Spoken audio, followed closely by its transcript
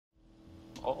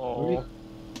Uh-oh. What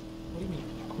do you mean?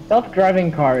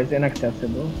 Self-driving car is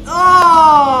inaccessible.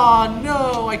 Oh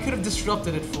no! I could have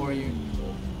disrupted it for you.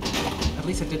 At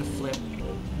least I did a flip.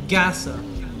 Gassa.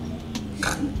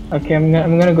 Okay, I'm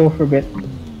gonna go for a bit.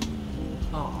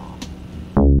 Aw.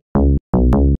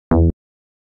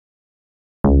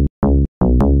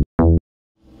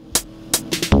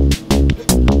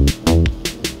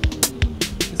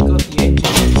 It's got the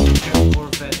engine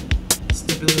Corvette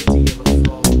stability of a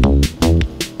frog.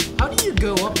 How do you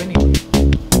go up anyway?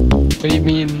 What do you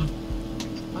mean?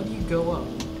 How do you go up?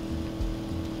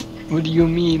 What do you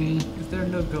mean? Is there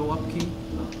no go up key?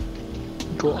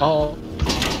 Go up?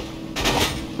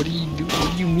 What do you do?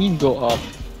 What do you mean go up?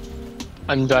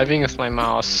 I'm driving with my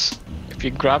mouse. If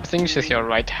you grab things with your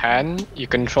right hand, you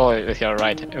control it with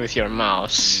your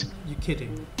mouse. You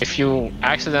kidding? If you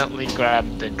accidentally grab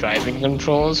the driving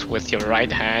controls with your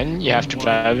right hand, you have to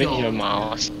grab it with your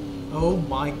mouse. Oh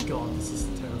my god, this is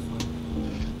terrifying.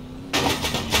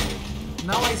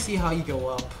 Now I see how you go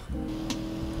up.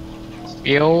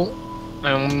 Yo,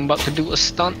 I'm about to do a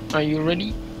stunt. Are you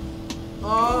ready?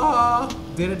 Ah,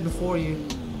 did it before you.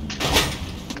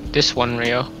 This one,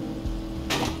 Rio.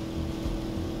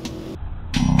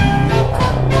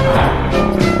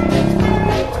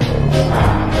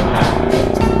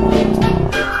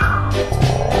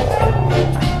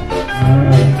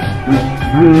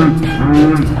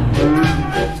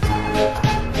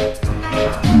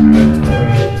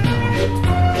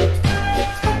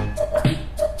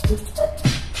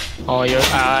 Oh, you're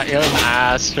an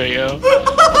ass, Rio.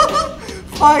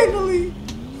 Finally!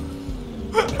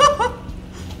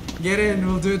 Get in,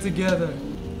 we'll do it together.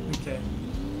 Okay.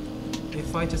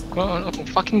 If I just... Go on,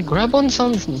 fucking grab on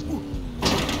something.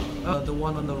 the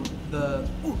one on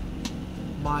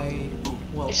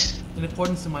well, in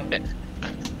accordance to my...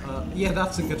 yeah,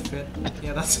 that's a good fit.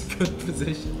 Yeah, that's a good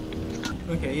position.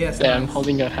 Okay, yes. Yeah, I'm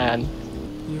holding your hand.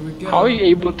 Here we go. How are you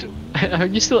able to... Are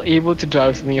you still able to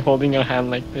drive with me holding your hand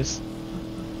like this?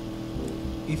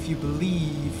 If you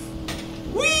believe...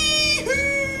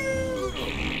 Wee-hoo!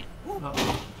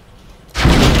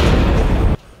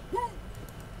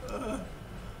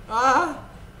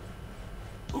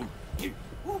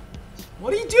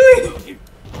 What are you doing?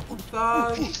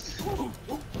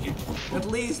 At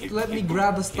least let me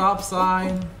grab a stop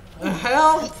sign.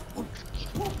 Help!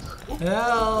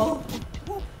 Help!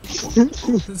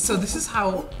 So this is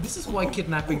why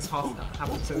kidnappings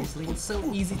happen so easily. It's so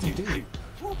easy to do.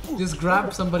 Just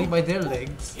grab somebody by their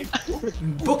legs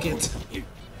and book it.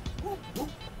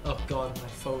 Oh god, my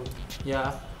phone.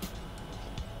 Yeah.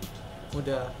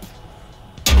 Udah.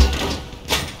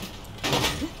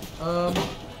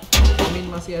 I mean,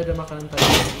 masih ada makanan tadi.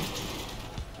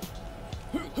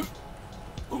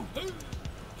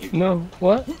 No,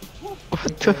 what?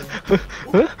 What the?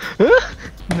 Huh?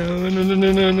 No, no, no,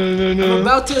 no, no, no, no, no. I'm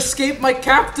about to escape my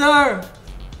captor!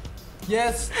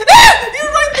 Yes. Ah!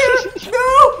 You're right there!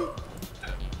 No!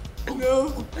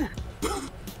 No!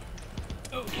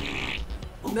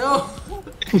 No!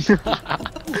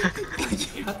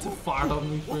 You had to fart on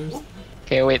me first.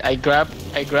 Okay, wait. I grab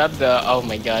the. Oh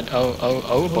my god. Oh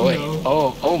boy.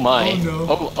 no. Oh my. Oh,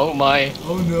 no. Oh my.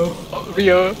 Oh no. Oh,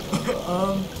 Rio.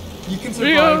 You can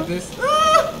Rio. survive this.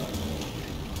 Ah!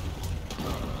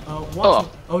 What?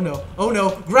 Oh no. Oh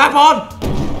no. Grab on!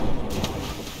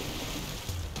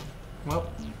 Well.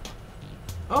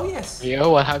 Oh yes.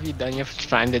 Rio, what have you done? You've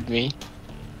stranded me.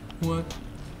 What?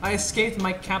 I escaped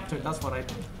my captor. That's what I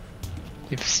did.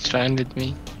 You've stranded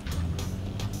me.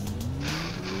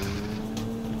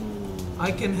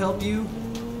 I can help you.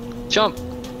 Jump.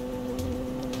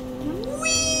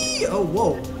 Whee! Oh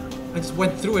whoa. I just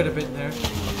went through it a bit there.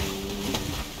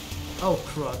 Oh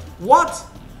crud. What?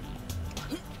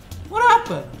 What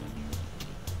happened?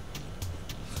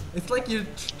 It's like you're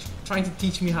trying to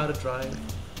teach me how to drive.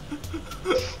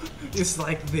 It's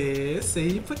like this. So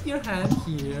you put your hand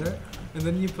here, and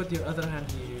then you put your other hand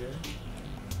here.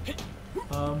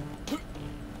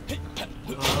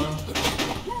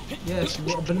 Yes,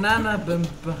 banana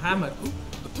hammock.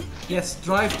 Yes,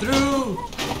 drive through.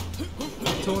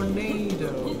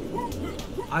 Tornado.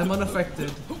 I'm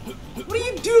unaffected. What are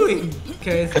you doing?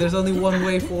 Okay, there's only one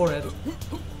way for it.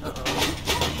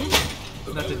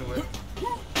 Uh-oh. That didn't work.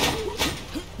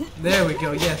 There we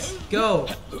go, yes. Go!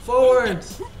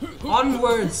 Forwards!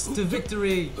 Onwards to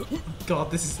victory! God,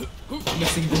 this is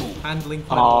missing the handling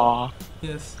part.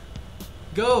 Yes.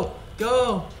 Go!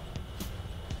 Go!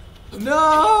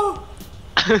 No!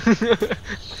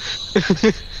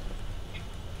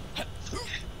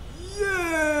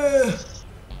 Yeah!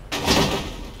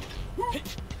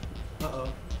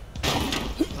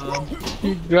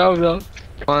 You grabbed up.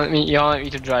 You want me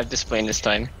to drive this plane this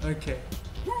time? Okay.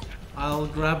 I'll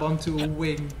grab onto a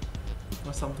wing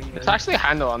or something. It's actually a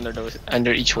handle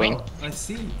under each wing. Oh, I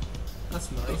see.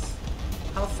 That's nice.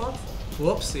 How thoughtful.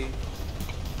 Whoopsie.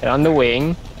 Get on the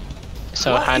wing.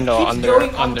 So What? handle It keeps under.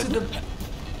 going onto the...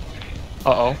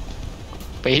 Uh oh.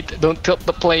 Wait, don't tilt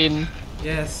the plane.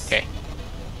 Yes. Okay.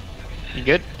 You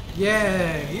good?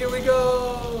 Yeah, here we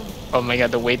go! Oh my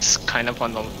god, the weight's kind of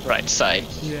on the right side.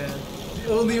 Yeah.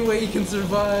 The only way you can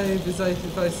survive is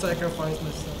if I sacrifice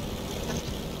myself.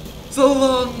 So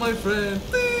long, my friend!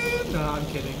 No, I'm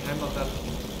kidding. I'm not that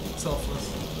selfless.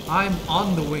 I'm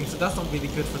on the wing, so that's not really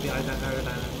good for the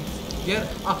aerodynamics. Get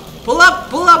pull up!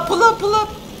 Pull up! Pull up! Pull up!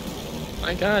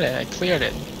 I got it, I cleared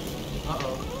it.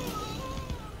 Uh-oh.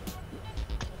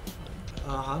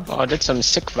 Oh, I did some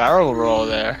sick barrel roll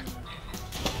there.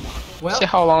 Well, see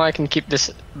how long I can keep this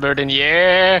bird in the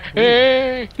air.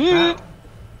 A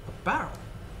barrel.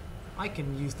 I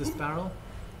can use this barrel.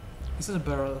 This is a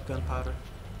barrel of gunpowder.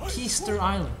 Keister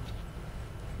Island.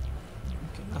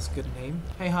 Okay, that's a good name.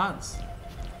 Hey Hans.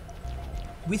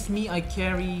 With me I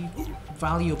carry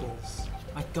valuables.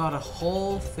 I got a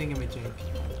whole thingamajig.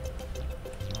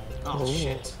 Oh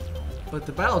shit. But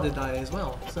the barrel did die as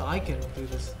well, so I can do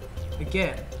this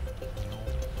again.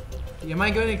 Am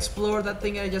I going to explore that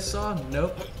thing I just saw?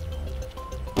 Nope.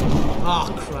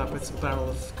 Oh crap, it's a barrel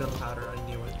of gunpowder, I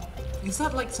knew it. Is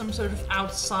that like some sort of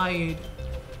outside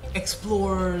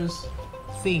explorer's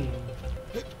thing?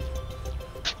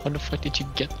 How the fuck did you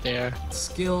get there?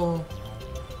 Skill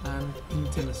and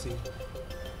intimacy.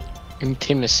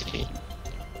 Intimacy.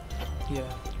 Yeah.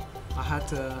 I had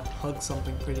to hug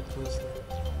something pretty closely.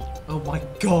 Oh my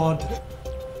god!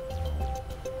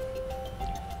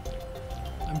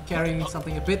 I'm carrying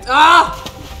something a bit. Ah!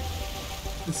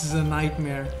 This is a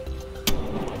nightmare.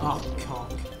 Oh,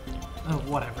 cock. Oh,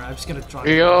 whatever. I'm just gonna drive.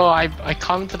 Yo, I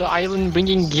come to the island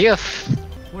bringing gift.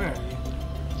 Where are you?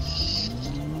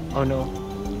 Oh no.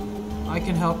 I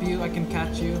can help you. I can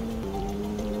catch you.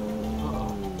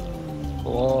 Uh-oh.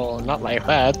 Whoa, not like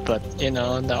that, but you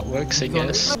know, that works, I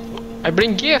guess. I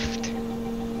bring gift.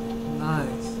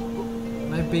 Nice.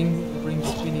 And I bring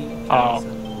spinny. Oh.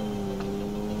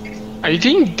 Are you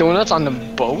doing donuts on the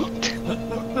boat?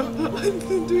 I'm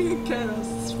doing a carrot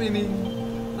spinning.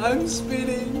 I'm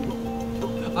spinning.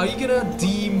 Are you gonna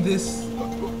deem this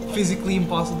physically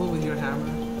impossible with your hammer?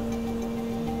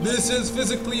 This is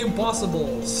physically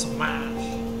impossible.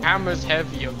 Smash. Hammer's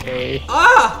heavy, okay?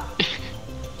 Ah!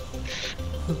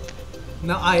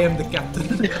 Now I am the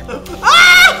captain.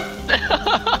 Ah!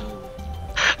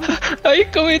 I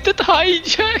committed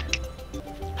hijack.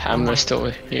 Hammer's still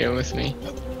here with me.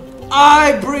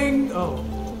 I bring... Oh.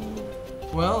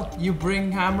 Well, you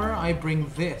bring hammer, I bring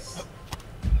this.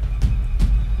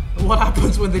 What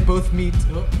happens when they both meet?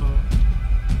 Oh, oh.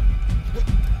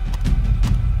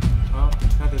 Well,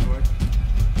 that didn't work.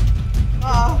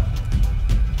 Ah!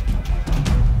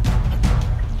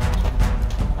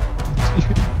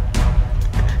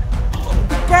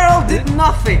 The barrel did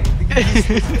nothing! The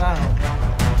useless barrel.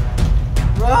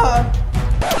 Run!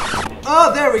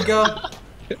 Oh, there we go!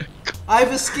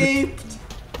 I've escaped!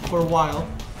 For a while.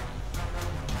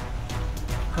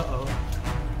 Uh-oh.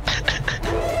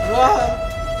 Run!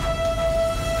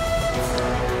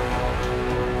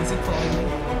 Is he following me?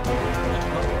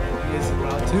 Oh, he is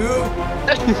about to.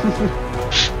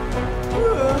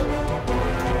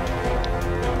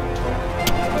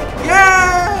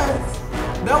 Yes!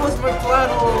 That was my plan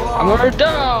all along. Hammer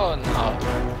down! Oh.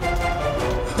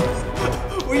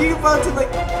 Were you about to like...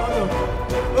 Oh no.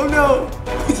 Oh no!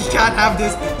 You can't have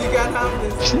this! You can't have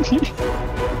this!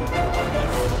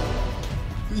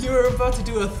 You were about to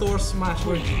do a Thor smash,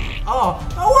 weren't you? Oh!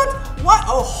 Oh what? What?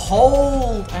 Oh,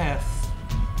 hold F.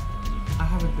 I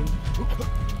haven't been...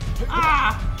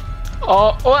 Ah!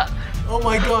 Oh, what? Oh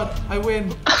my god, I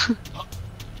win.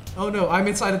 Oh no, I'm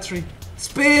inside a tree.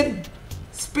 Spin!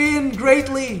 Spin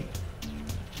greatly!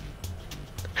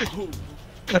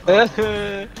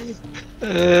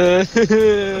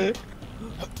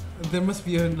 There must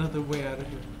be another way out of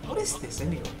here. What is this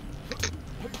anyway?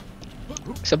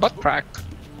 It's a butt crack.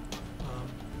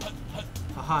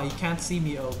 Haha, you can't see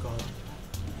me, oh god.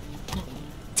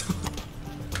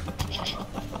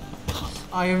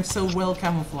 I am so well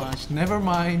camouflaged, never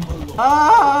mind.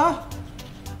 Ah!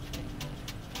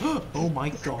 Oh my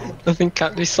god. Nothing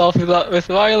can't be solved with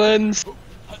violence.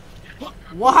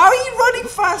 Well, how are you running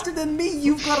faster than me?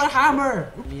 You've got a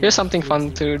hammer! Here's something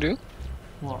fun to do.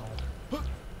 What?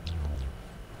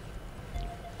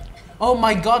 Oh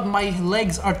my god, my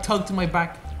legs are tugged to my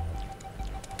back.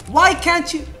 Why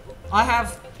can't you? I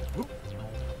have...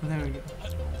 There we go.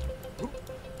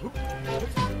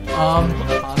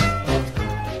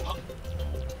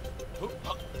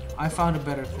 I found a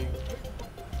better thing.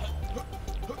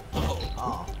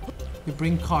 Oh. You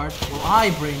bring cart. Well,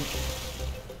 I bring.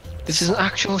 This is an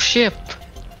actual ship.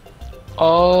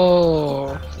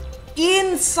 Oh.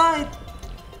 Inside.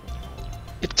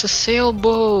 It's a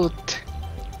sailboat.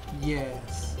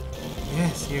 Yes.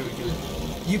 Yes, here we go.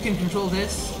 You can control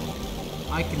this.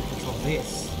 I can control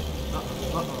this.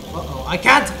 Uh-oh. I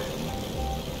can't!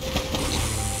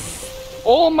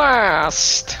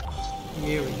 Almost.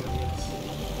 Here we go, yes.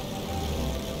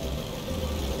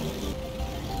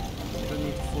 I don't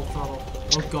need full throttle.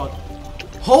 Oh god.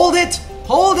 Hold it!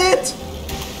 Hold it!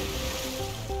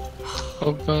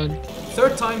 Oh god.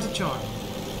 Third time's a charm.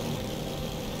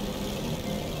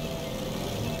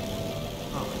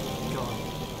 Oh god.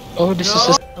 Oh, this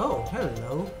is a... Oh,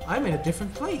 hello. I'm in a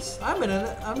different place. I'm in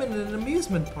an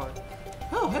amusement park.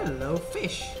 Oh, hello,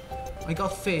 fish. I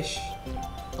got fish.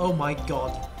 Oh my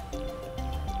god.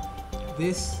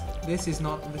 This is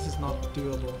not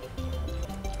doable.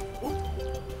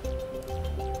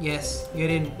 Yes, get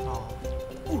in. Oh.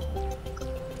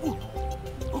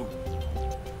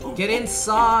 Get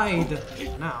inside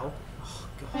now. Oh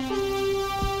god.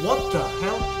 What the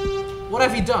hell? What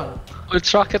have you done?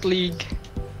 It's Rocket League.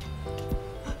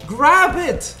 Grab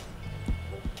it!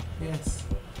 Yes.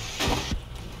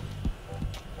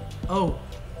 Oh.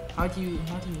 How do you...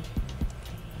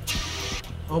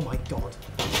 Oh my god.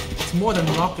 It's more than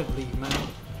Rocket League, man.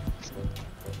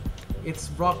 It's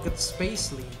Rocket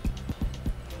Space League.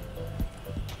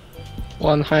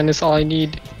 One hand is all I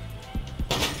need.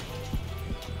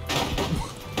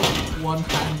 One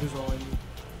hand is all I need.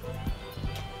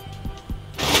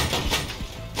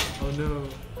 Oh no.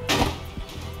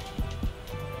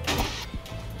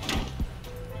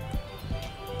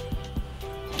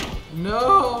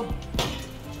 No!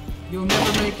 You'll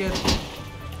never make it.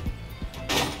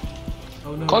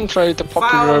 Oh no. Contrary to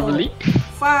popular belief.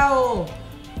 Foul!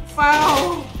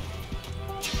 Foul!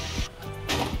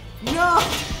 No!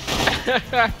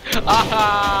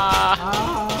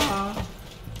 Ah!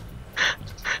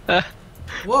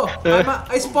 Whoa!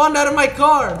 I spawned out of my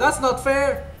car! That's not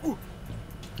fair!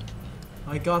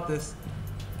 I got this.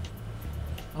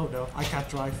 Oh no, I can't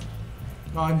drive.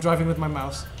 No, I'm driving with my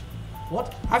mouse.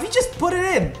 What? Have you just put it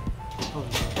in? Oh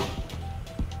no.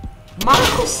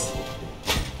 Mouse!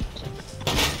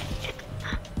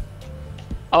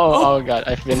 Oh god,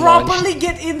 I've been Properly launched.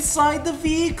 get inside the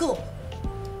vehicle!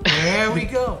 There we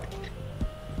go.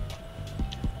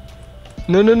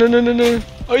 No.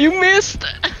 Oh, you missed!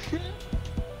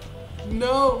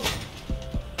 No!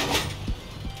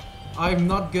 I'm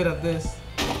not good at this.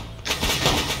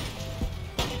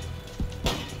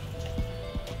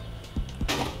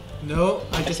 No,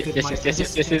 I just did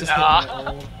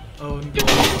my own goal.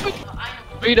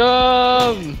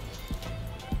 Freedom!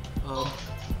 Oh,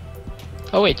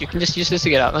 Oh wait, you can just use this to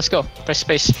get out. Let's go. Press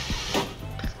space.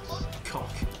 cock.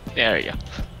 There you go.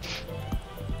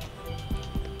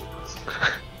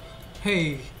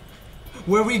 Hey,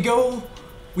 where we go,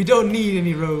 we don't need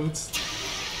any roads.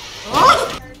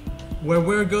 Ah! Where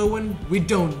we're going, we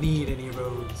don't need any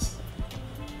roads.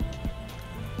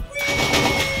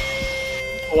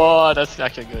 Whoa, that's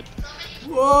actually good.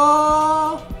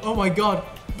 Whoa! Oh my god.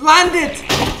 Land it!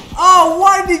 Oh,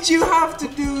 why did you have to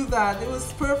do that? It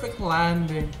was perfect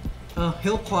landing.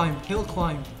 Hill climb, hill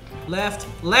climb. Left,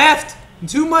 left!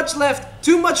 Too much left,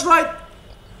 too much right!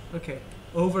 Okay,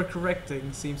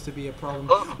 overcorrecting seems to be a problem.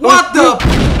 What the?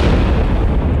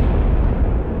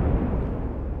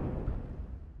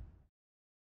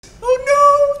 Oh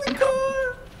no, the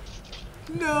car!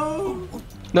 No!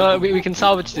 No, we can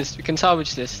salvage this. We can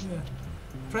salvage this. Yeah.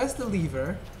 Press the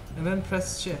lever and then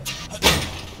press shift.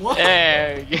 What?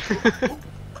 There you go.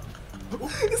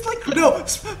 It's like no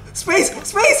space,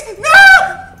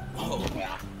 no!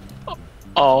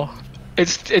 Oh,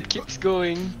 it keeps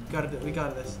going. We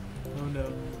got this. Oh no!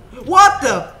 What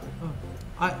the?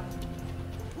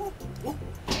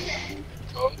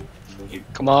 Oh,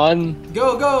 Come on.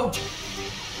 go!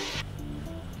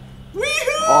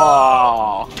 Weehoo!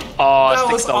 Oh, That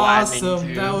sticks was the landing awesome.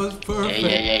 too. That was perfect.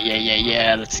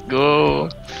 Yeah. Let's go.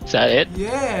 Is that it?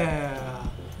 Yeah.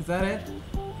 Is that it?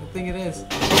 I think it is.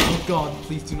 Oh god,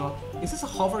 please do not. Is this a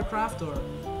hovercraft or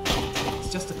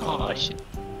it's just a car? Oh shit.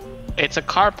 It's a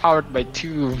car powered by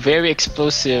two very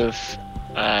explosive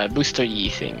booster E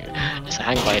thing. It's a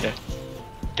hang glider.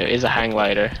 There is a hang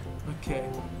glider. Okay.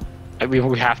 We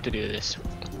have to do this.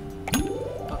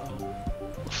 Uh-oh.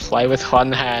 Fly with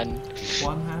one hand.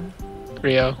 One hand?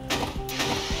 Rio.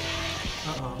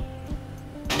 Uh-oh.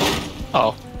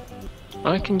 Oh.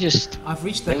 I can just I've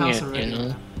reached the bring house it, already. you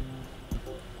know.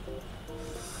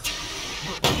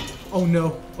 Oh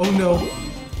no! Oh no!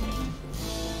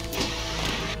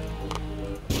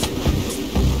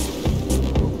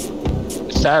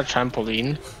 Is that a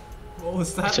trampoline? What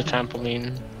was that? It's a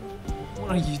trampoline.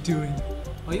 What are you doing?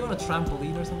 Are you on a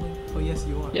trampoline or something? Oh yes,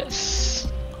 you are. Yes.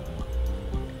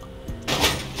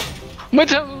 My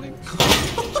trampoline!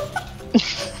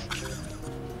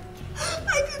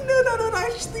 I didn't know that would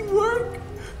actually work!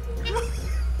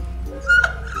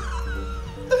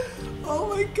 Oh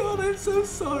my god, I'm so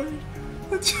sorry.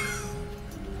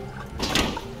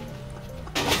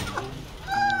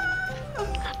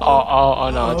 Oh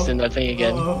no, it's in that thing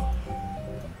again.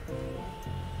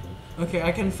 Okay,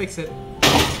 I can fix it.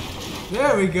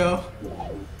 There we go.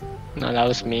 No, that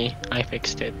was me. I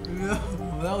fixed it. No,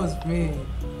 that was me.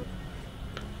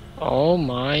 Oh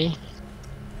my.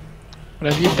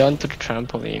 What have you done to the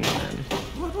trampoline, man?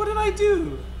 What did I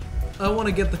do? I want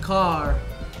to get the car.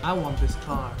 I want this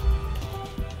car.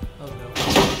 Oh no.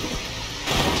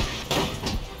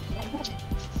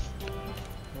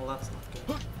 Well, that's not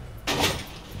good.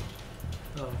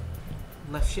 Oh.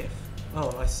 Left shift.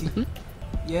 Oh, I see.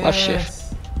 Yes. Left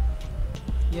shift.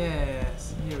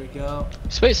 Yes. Here we go.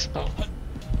 Space! Oh.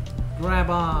 Grab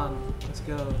on. Let's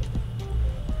go.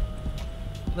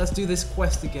 Let's do this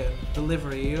quest again.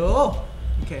 Delivery. Oh!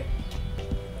 Okay.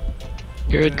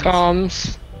 Here it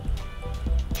comes.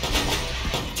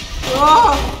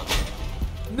 Oh!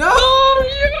 No! Oh,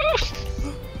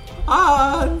 yeah!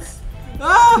 Hans!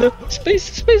 Ah! No,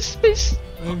 space!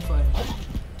 I'm fine.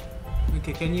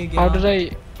 Okay, can you get How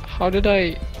on? did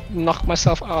I knock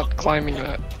myself out climbing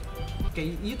that?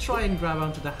 Okay, you try and grab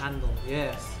onto the handle.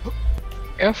 Yes.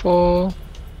 Careful!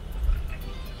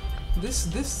 This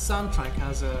soundtrack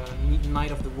has a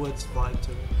Night of the Woods vibe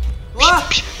to it. Ah!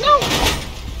 No!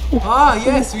 Ah,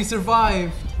 yes, we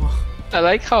survived. I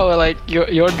like how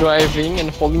you're driving and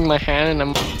holding my hand and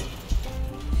I'm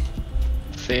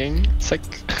thing. It's like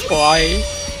why?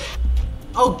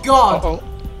 Oh God! Uh-oh.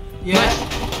 Yeah.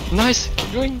 Nice.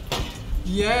 Keep going.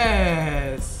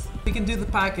 Yes. You can do the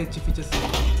package if you just.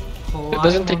 It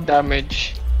doesn't take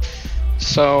damage.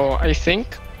 So I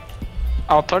think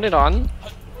I'll turn it on.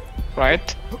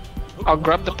 Right? I'll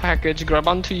grab the package, grab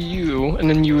onto you, and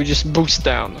then you just boost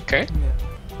down, okay? Yeah.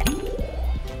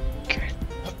 Okay.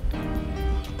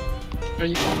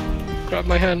 Ready? Grab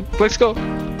my hand. Let's go!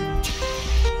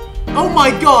 Oh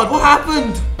my God! What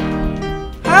happened?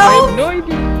 I have Help! no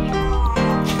idea!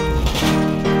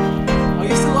 Are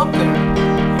you still up there?